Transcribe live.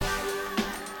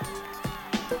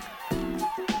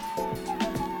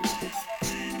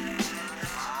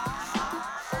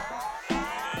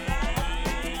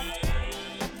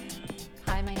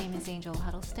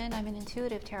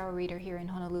Intuitive Tarot Reader here in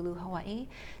Honolulu, Hawaii.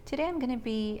 Today I'm going to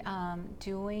be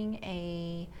doing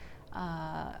a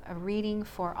reading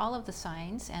for all of the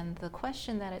signs, and the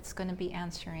question that it's going to be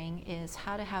answering is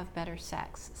how to have better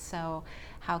sex. So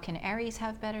how can Aries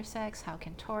have better sex? How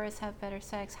can Taurus have better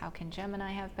sex? How can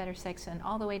Gemini have better sex? And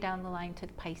all the way down the line to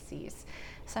Pisces.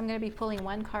 So I'm going to be pulling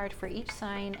one card for each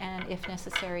sign, and if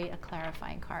necessary, a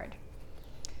clarifying card.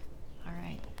 All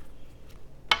right.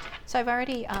 So I've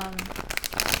already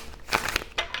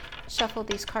shuffled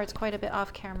these cards quite a bit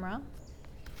off camera.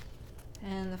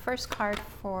 And the first card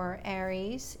for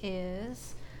Aries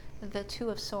is the Two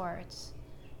of Swords.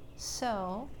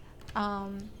 So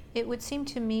it would seem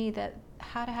to me that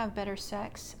how to have better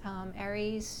sex,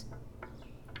 Aries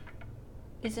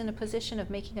is in a position of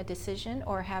making a decision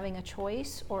or having a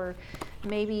choice, or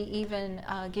maybe even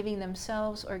giving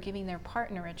themselves or giving their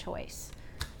partner a choice.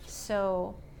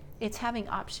 So it's having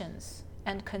options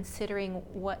and considering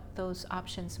what those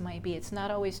options might be. It's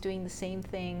not always doing the same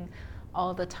thing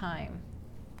all the time.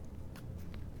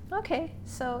 Okay,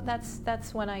 so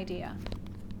that's one idea.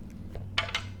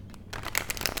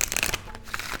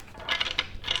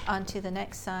 On to the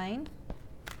next sign.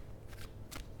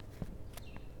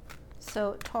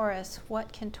 So Taurus,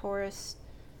 what can Taurus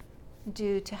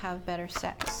do to have better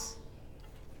sex?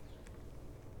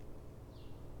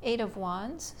 Eight of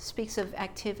Wands speaks of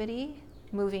activity,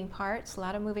 moving parts, a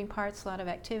lot of moving parts, a lot of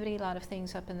activity, a lot of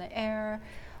things up in the air,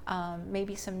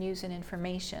 maybe some news and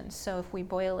information. So if we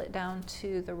boil it down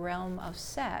to the realm of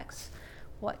sex,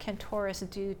 what can Taurus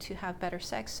do to have better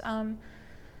sex? A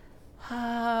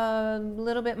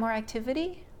little bit more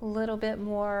activity, a little bit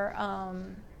more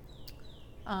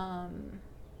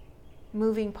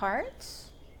moving parts,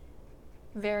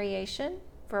 variation,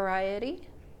 variety.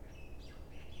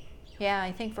 Yeah,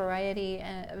 I think variety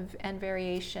and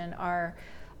variation are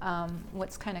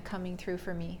what's kind of coming through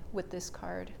for me with this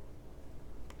card.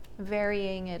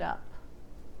 Varying it up.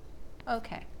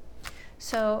 Okay,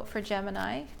 so for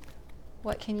Gemini,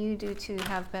 what can you do to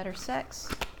have better sex?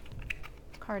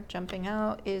 Card jumping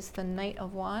out is the Knight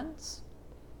of Wands.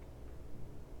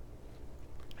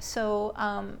 So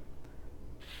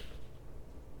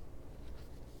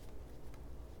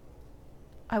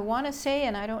I want to say,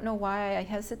 and I don't know why I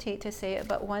hesitate to say it,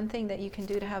 but one thing that you can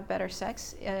do to have better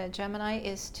sex, Gemini,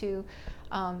 is to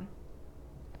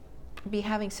be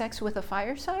having sex with a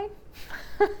fire sign.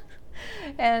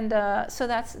 And so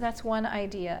that's one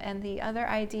idea. And the other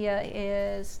idea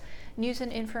is news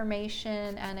and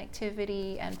information and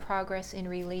activity and progress in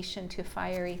relation to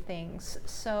fiery things.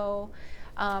 So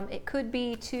it could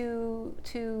be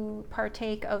to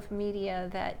partake of media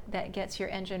that gets your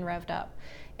engine revved up.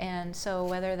 And so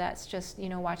whether that's just,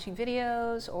 watching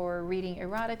videos or reading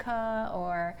erotica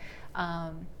or,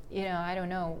 I don't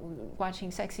know, watching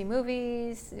sexy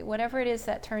movies, whatever it is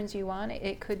that turns you on,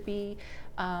 it could be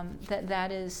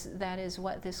that is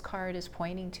what this card is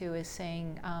pointing to, is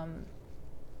saying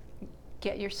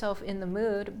get yourself in the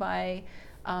mood by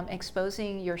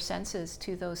exposing your senses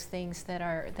to those things that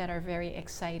are very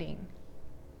exciting.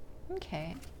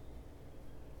 Okay.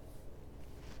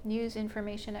 News,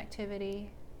 information, activity.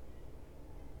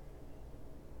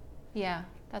 Yeah,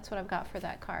 that's what I've got for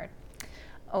that card.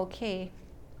 Okay,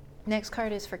 next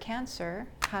card is for Cancer.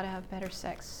 How to have better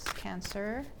sex,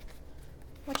 Cancer.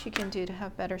 What you can do to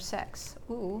have better sex.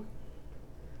 Ooh.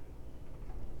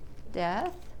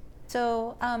 Death.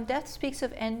 So death speaks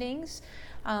of endings.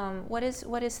 What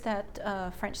is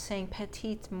that French saying,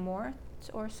 petite mort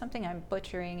or something? I'm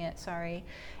butchering it, sorry.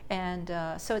 And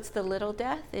so it's the little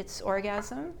death, it's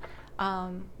orgasm.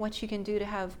 What you can do to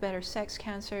have better sex,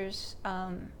 Cancers,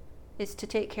 is to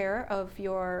take care of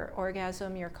your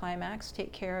orgasm, your climax,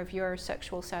 take care of your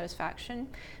sexual satisfaction,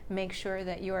 make sure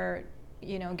that you're,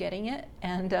 getting it.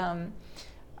 And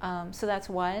so that's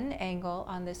one angle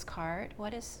on this card.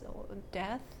 What is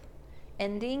death?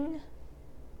 Ending?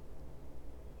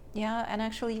 Yeah, and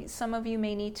actually some of you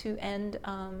may need to end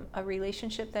a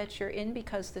relationship that you're in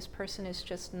because this person is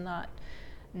just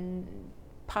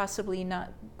possibly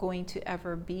not going to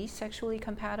ever be sexually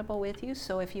compatible with you.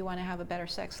 So if you want to have a better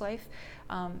sex life,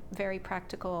 very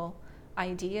practical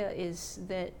idea is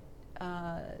that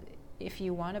if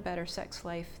you want a better sex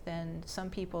life, then some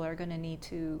people are going to need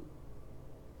to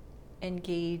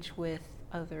engage with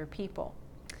other people.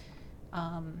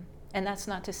 And that's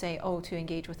not to say, to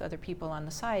engage with other people on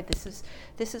the side.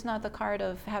 This is not the card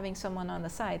of having someone on the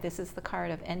side. This is the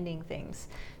card of ending things,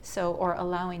 or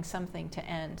allowing something to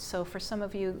end. So for some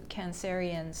of you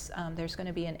Cancerians, there's going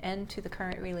to be an end to the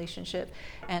current relationship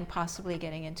and possibly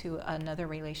getting into another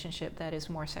relationship that is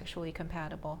more sexually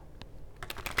compatible.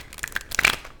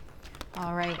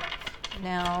 All right,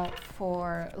 Now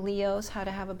for Leos, how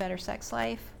to have a better sex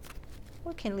life.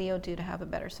 What can Leo do to have a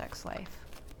better sex life?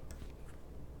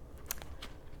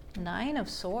 9 of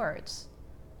Swords.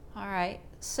 All right,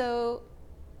 so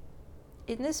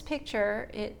in this picture,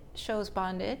 it shows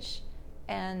bondage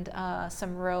and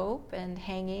some rope and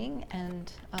hanging,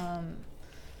 and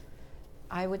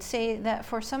I would say that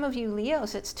for some of you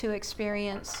Leos, it's to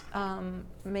experience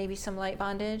maybe some light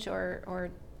bondage,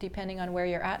 or depending on where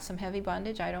you're at, some heavy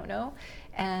bondage, I don't know,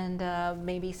 and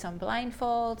maybe some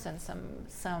blindfolds and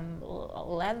some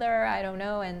leather, I don't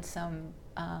know, and some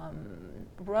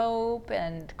rope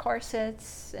and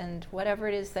corsets and whatever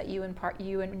it is that you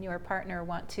and your partner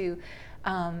want to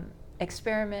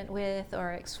experiment with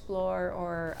or explore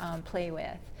or play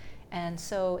with. And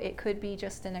so it could be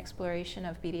just an exploration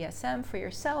of BDSM for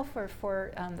yourself or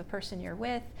for the person you're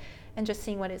with, and just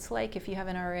seeing what it's like. If you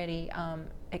haven't already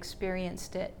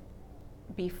experienced it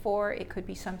before, it could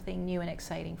be something new and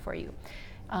exciting for you.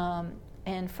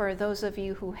 And for those of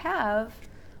you who have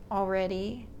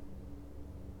already,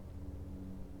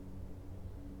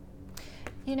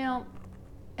 you know,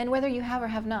 and whether you have or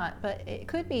have not, but it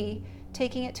could be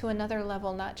taking it to another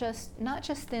level, not just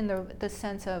in the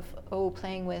sense of, oh,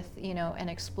 playing with, you know, and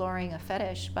exploring a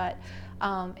fetish, but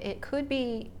it could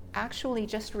be actually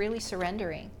just really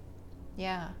surrendering.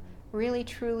 Yeah, really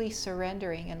truly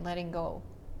surrendering and letting go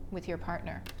with your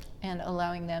partner and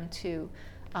allowing them to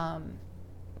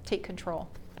take control.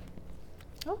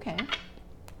 Okay.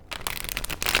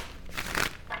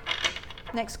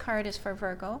 Next card is for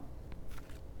Virgo.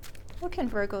 What can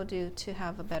Virgo do to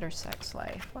have a better sex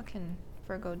life? What can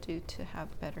Virgo do to have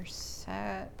better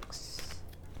sex?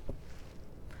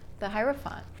 The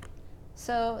Hierophant.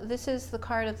 So this is the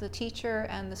card of the teacher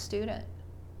and the student.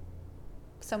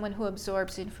 Someone who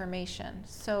absorbs information.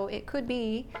 So it could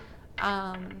be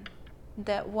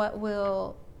that what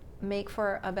will make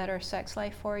for a better sex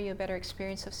life for you, a better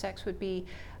experience of sex, would be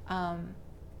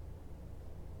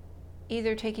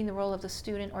either taking the role of the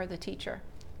student or the teacher.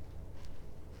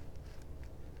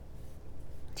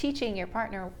 Teaching your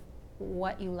partner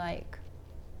what you like,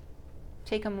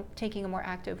 taking a more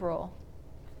active role,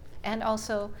 and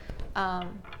also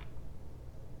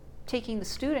taking the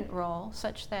student role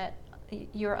such that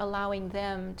you're allowing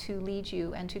them to lead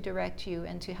you and to direct you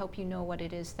and to help you know what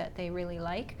it is that they really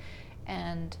like,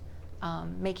 and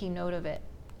making note of it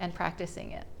and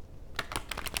practicing it.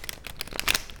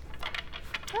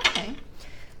 Okay,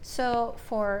 so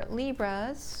for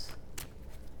Libras,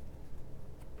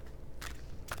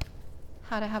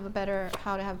 how to have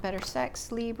better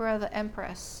sex, Libra, the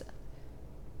Empress.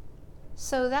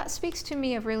 So that speaks to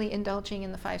me of really indulging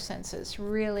in the 5 senses,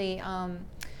 really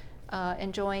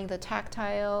enjoying the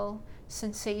tactile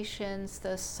sensations,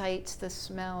 the sights, the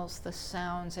smells, the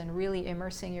sounds, and really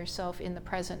immersing yourself in the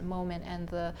present moment and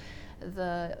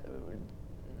the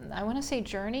I want to say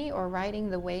journey or riding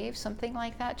the wave, something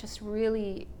like that. Just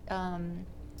really,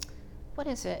 what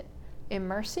is it?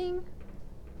 Immersing?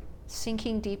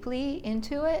 Sinking deeply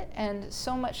into it, and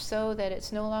so much so that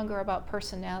it's no longer about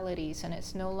personalities and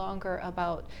it's no longer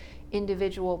about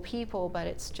individual people, but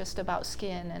it's just about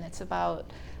skin, and it's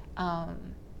about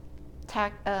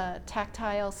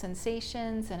tactile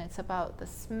sensations, and it's about the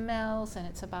smells, and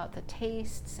it's about the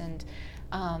tastes, and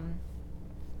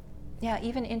yeah,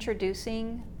 even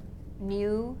introducing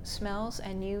new smells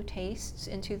and new tastes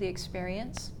into the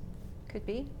experience. Could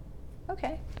be.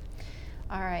 Okay.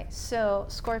 All right, so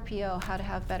Scorpio, how to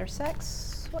have better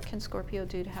sex. What can Scorpio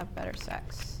do to have better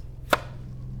sex?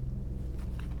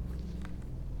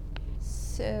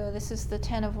 So this is the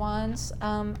 10 of Wands,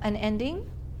 an ending.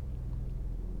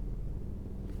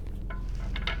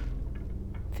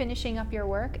 Finishing up your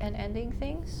work and ending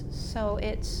things. So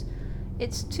it's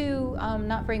to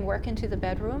not bring work into the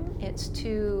bedroom. It's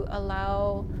to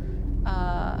allow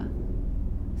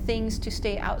things to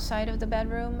stay outside of the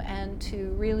bedroom and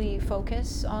to really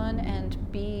focus on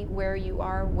and be where you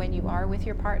are when you are with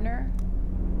your partner.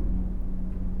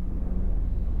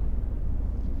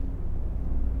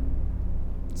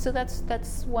 So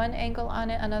that's one angle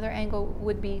on it. Another angle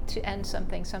would be to end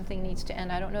something. Something needs to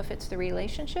end. I don't know if it's the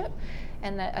relationship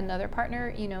and that another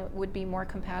partner, you know, would be more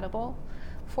compatible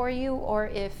for you, or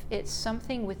if it's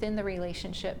something within the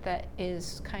relationship that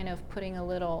is kind of putting a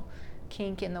little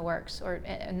kink in the works, or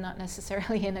not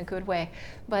necessarily in a good way,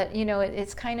 but you know,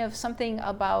 it's kind of something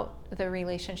about the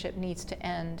relationship needs to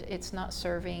end. It's not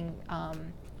serving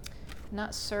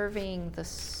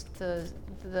the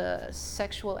the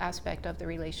sexual aspect of the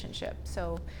relationship.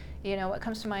 So, you know, what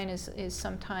comes to mind is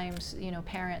sometimes, you know,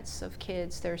 parents of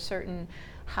kids, there are certain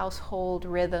household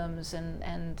rhythms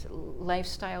and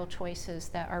lifestyle choices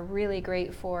that are really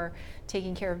great for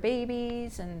taking care of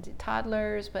babies and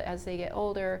toddlers, but as they get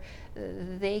older,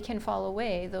 they can fall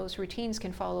away, those routines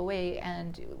can fall away,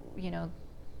 and, you know,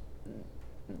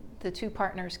 the two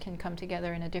partners can come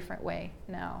together in a different way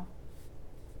now.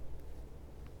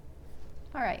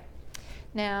 All right.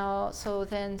 Now, so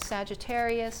then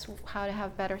Sagittarius, how to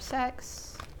have better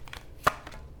sex.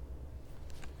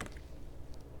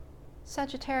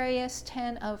 Sagittarius,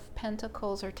 10 of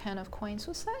Pentacles or 10 of Coins.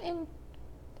 What's that in?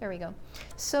 There we go.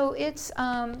 So it's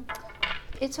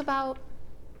about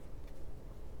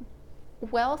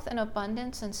wealth and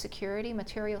abundance and security,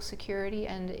 material security,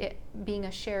 and it being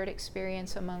a shared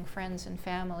experience among friends and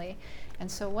family.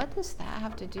 And so what does that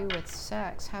have to do with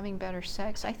sex, having better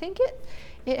sex? I think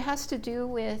it has to do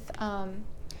with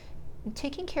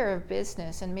taking care of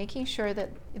business and making sure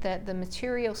that the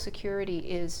material security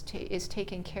is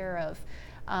taken care of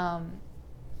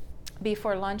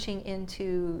before launching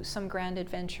into some grand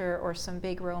adventure or some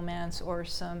big romance or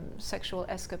some sexual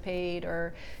escapade,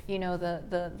 or, you know,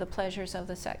 the pleasures of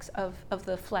the sex, of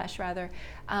the flesh rather,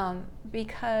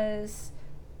 because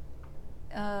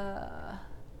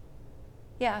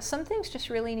yeah, some things just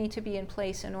really need to be in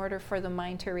place in order for the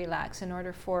mind to relax, in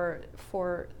order for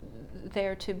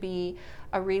there to be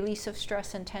a release of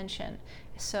stress and tension.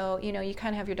 So, you know, you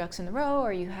kind of have your ducks in the row,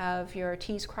 or you have your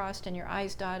T's crossed and your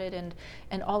I's dotted,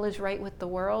 and all is right with the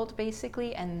world,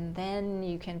 basically, and then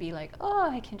you can be like, oh,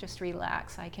 I can just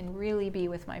relax. I can really be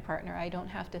with my partner. I don't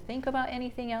have to think about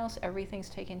anything else. Everything's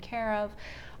taken care of.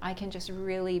 I can just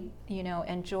really, you know,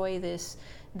 enjoy this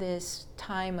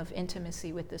time of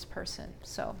intimacy with this person.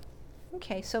 So,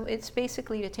 okay, so it's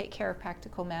basically to take care of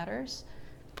practical matters,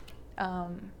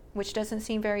 which doesn't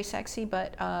seem very sexy,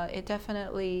 but it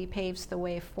definitely paves the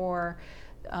way for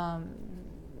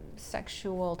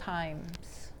sexual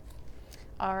times.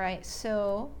 All right,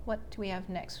 so what do we have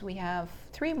next? We have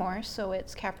 3 more, so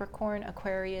it's Capricorn,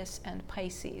 Aquarius, and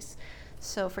Pisces.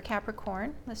 So for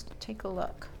Capricorn, let's take a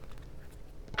look.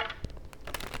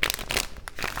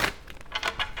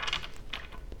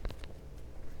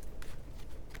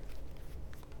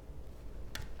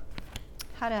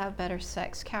 How to have better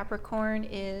sex. Capricorn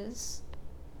is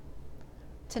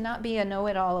to not be a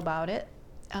know-it-all about it,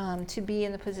 to be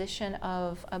in the position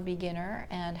of a beginner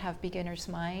and have beginner's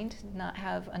mind, not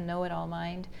have a know-it-all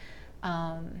mind,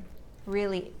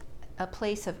 really a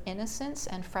place of innocence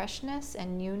and freshness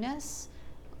and newness,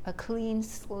 a clean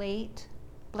slate,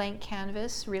 blank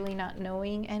canvas, really not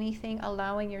knowing anything,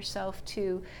 allowing yourself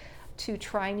to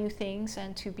try new things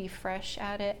and to be fresh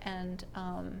at it, and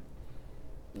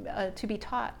to be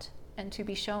taught and to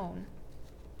be shown.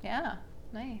 Yeah,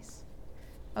 nice.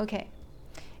 Okay,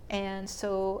 and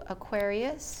so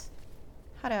Aquarius,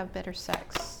 how to have better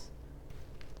sex.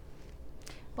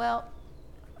 Well,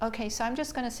 okay, so I'm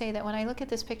just going to say that when I look at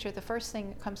this picture, the first thing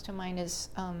that comes to mind is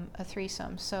a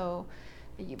threesome. So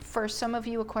for some of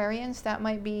you Aquarians, that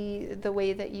might be the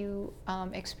way that you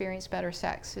experience better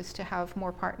sex, is to have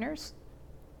more partners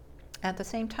at the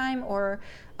same time, or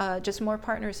just more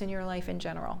partners in your life in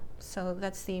general. So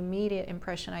that's the immediate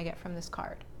impression I get from this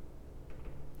card.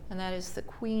 And that is the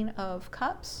Queen of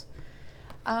Cups.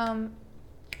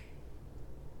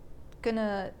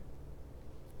 Gonna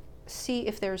see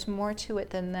if there's more to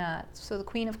it than that. So the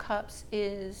Queen of Cups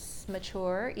is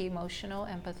mature, emotional,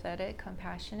 empathetic,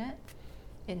 compassionate,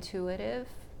 intuitive,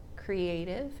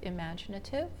 creative,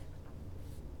 imaginative,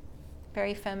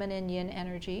 very feminine yin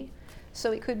energy.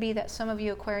 So it could be that some of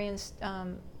you Aquarians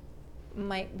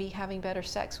might be having better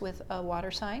sex with a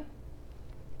water sign.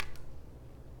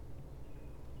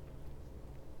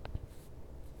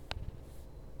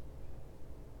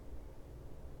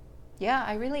 Yeah,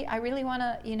 I really want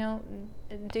to, you know,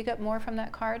 dig up more from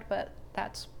that card, but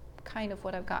that's kind of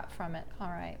what I've got from it. All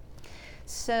right.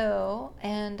 So,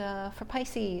 and for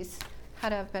Pisces, how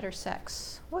to have better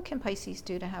sex. What can Pisces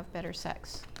do to have better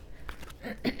sex?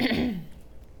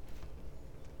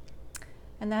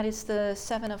 And that is the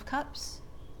Seven of Cups.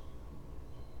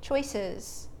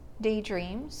 Choices,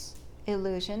 daydreams,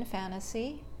 illusion,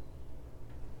 fantasy.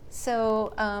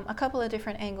 So a couple of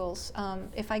different angles.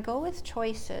 If I go with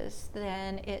choices,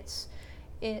 then it's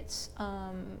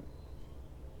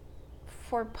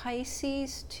for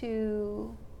Pisces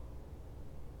to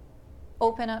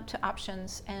open up to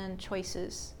options and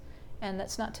choices, and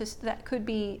that could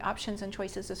be options and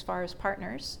choices as far as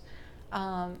partners.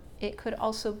 It could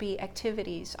also be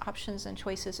activities, options and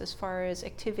choices as far as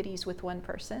activities with one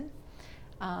person.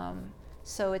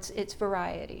 So it's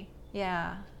variety.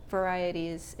 Yeah, variety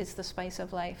is the spice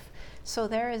of life. So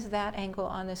there is that angle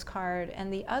on this card.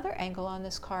 And the other angle on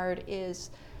this card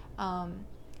is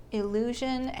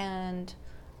illusion and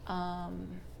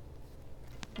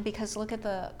because look at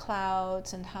the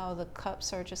clouds and how the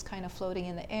cups are just kind of floating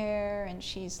in the air, and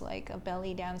she's like a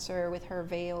belly dancer with her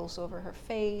veils over her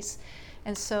face.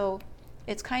 And so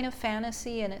it's kind of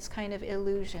fantasy and it's kind of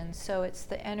illusion. So it's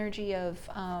the energy of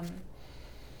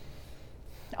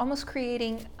almost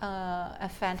creating a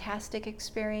fantastic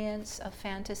experience, a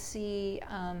fantasy,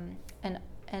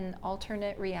 an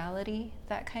alternate reality,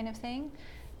 that kind of thing.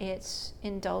 It's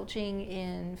indulging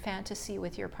in fantasy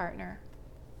with your partner.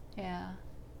 Yeah.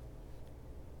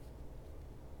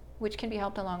 Which can be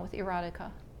helped along with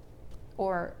erotica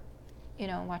or, you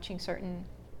know, watching certain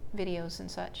videos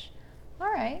and such.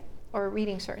 All right. Or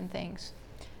reading certain things.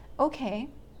 Okay.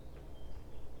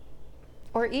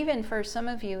 Or even for some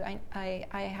of you, I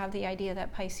have the idea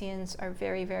that Pisceans are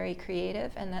very, very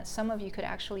creative, and that some of you could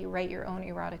actually write your own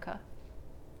erotica,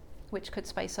 which could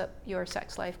spice up your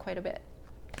sex life quite a bit.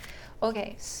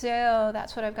 Okay, so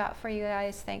that's what I've got for you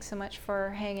guys. Thanks so much for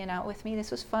hanging out with me.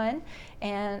 This was fun,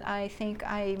 and I think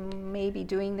I may be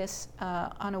doing this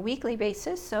on a weekly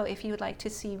basis. So if you would like to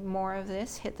see more of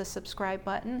this, hit the subscribe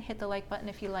button, hit the like button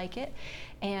if you like it,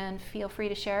 and feel free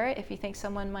to share it if you think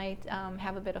someone might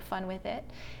have a bit of fun with it.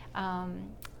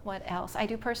 What else? I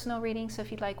do personal readings, so if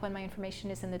you'd like one, my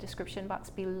information is in the description box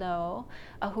below.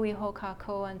 Ahui ho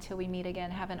kako until we meet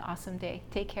again. Have an awesome day.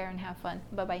 Take care and have fun.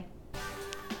 Bye-bye.